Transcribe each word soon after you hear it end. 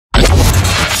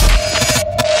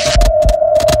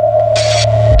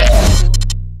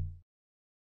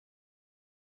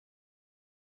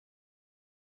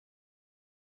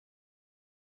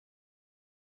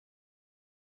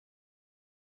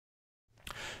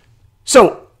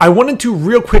So I wanted to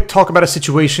real quick talk about a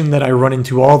situation that I run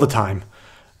into all the time.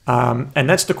 And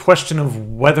that's the question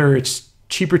of whether it's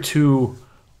cheaper to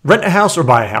rent a house or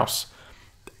buy a house.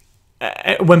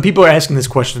 When people are asking this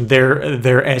question,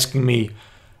 they're asking me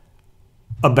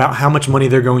about how much money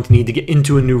they're going to need to get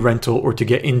into a new rental or to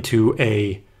get into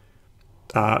their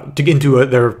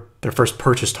first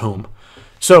purchased home.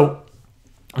 So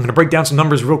I'm going to break down some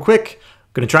numbers real quick.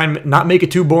 I'm going to try and not make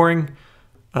it too boring,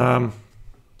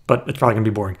 but it's probably going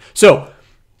to be boring. So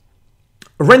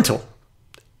a rental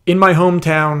in my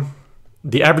hometown,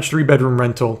 the average 3-bedroom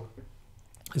rental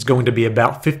is going to be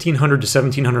about $1,500 to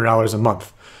 $1,700 a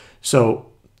month.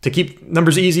 So to keep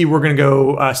numbers easy, we're going to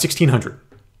go $1,600.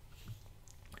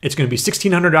 It's going to be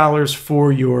 $1,600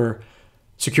 for your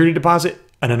security deposit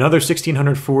and another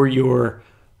 $1,600 for your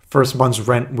first month's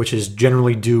rent, which is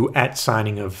generally due at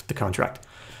signing of the contract.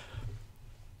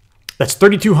 That's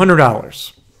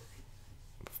 $3,200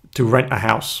 to rent a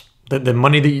house. The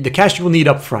money, the cash you will need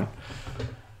up front.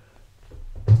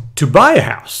 To buy a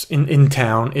house in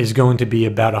town is going to be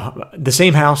about the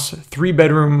same house,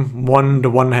 3-bedroom, 1 to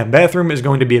 1.5 bathroom, is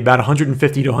going to be about $150,000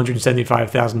 to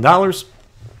 $175,000.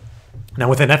 Now,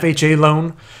 with an FHA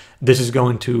loan, this is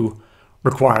going to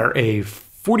require a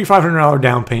 $4,500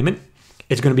 down payment.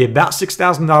 It's going to be about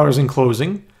 $6,000 in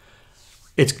closing.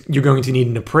 You're going to need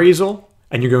an appraisal,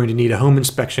 and you're going to need a home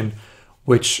inspection,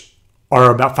 which are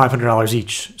about $500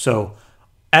 each. So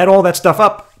add all that stuff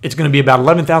up, it's going to be about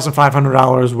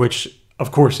 $11,500, which,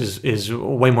 of course, is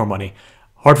way more money.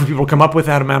 Hard for people to come up with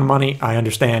that amount of money, I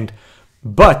understand.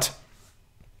 But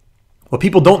what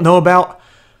people don't know about,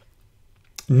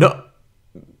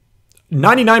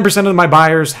 99% of my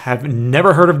buyers have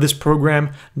never heard of this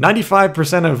program.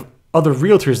 95% of other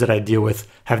realtors that I deal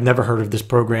with have never heard of this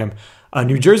program.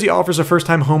 New Jersey offers a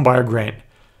first-time homebuyer grant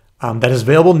that is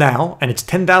available now, and it's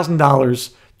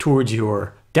 $10,000 towards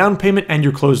your down payment and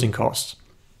your closing costs.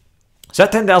 So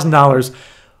that $10,000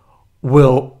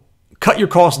 will cut your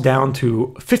costs down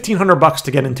to $1,500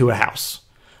 to get into a house.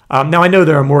 Now, I know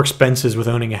there are more expenses with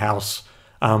owning a house.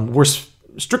 We're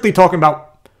strictly talking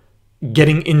about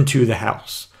getting into the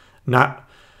house, not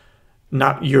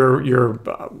your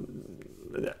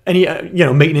any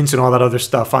maintenance and all that other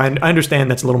stuff. I understand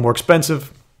that's a little more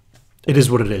expensive. It is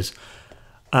what it is.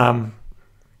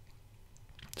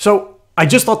 So I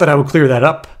just thought that I would clear that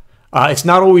up. It's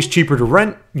not always cheaper to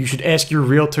rent. You should ask your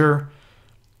realtor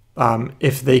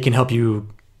if they can help you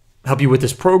with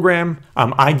this program.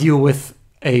 I deal with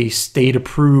a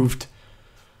state-approved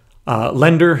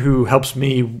lender who helps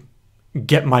me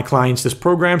get my clients this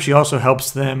program. She also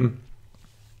helps them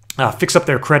fix up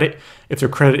their credit if their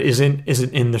credit isn't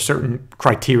in the certain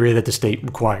criteria that the state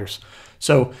requires.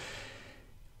 So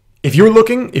if you're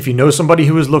looking, if you know somebody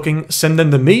who is looking, send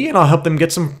them to me and I'll help them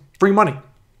get some free money.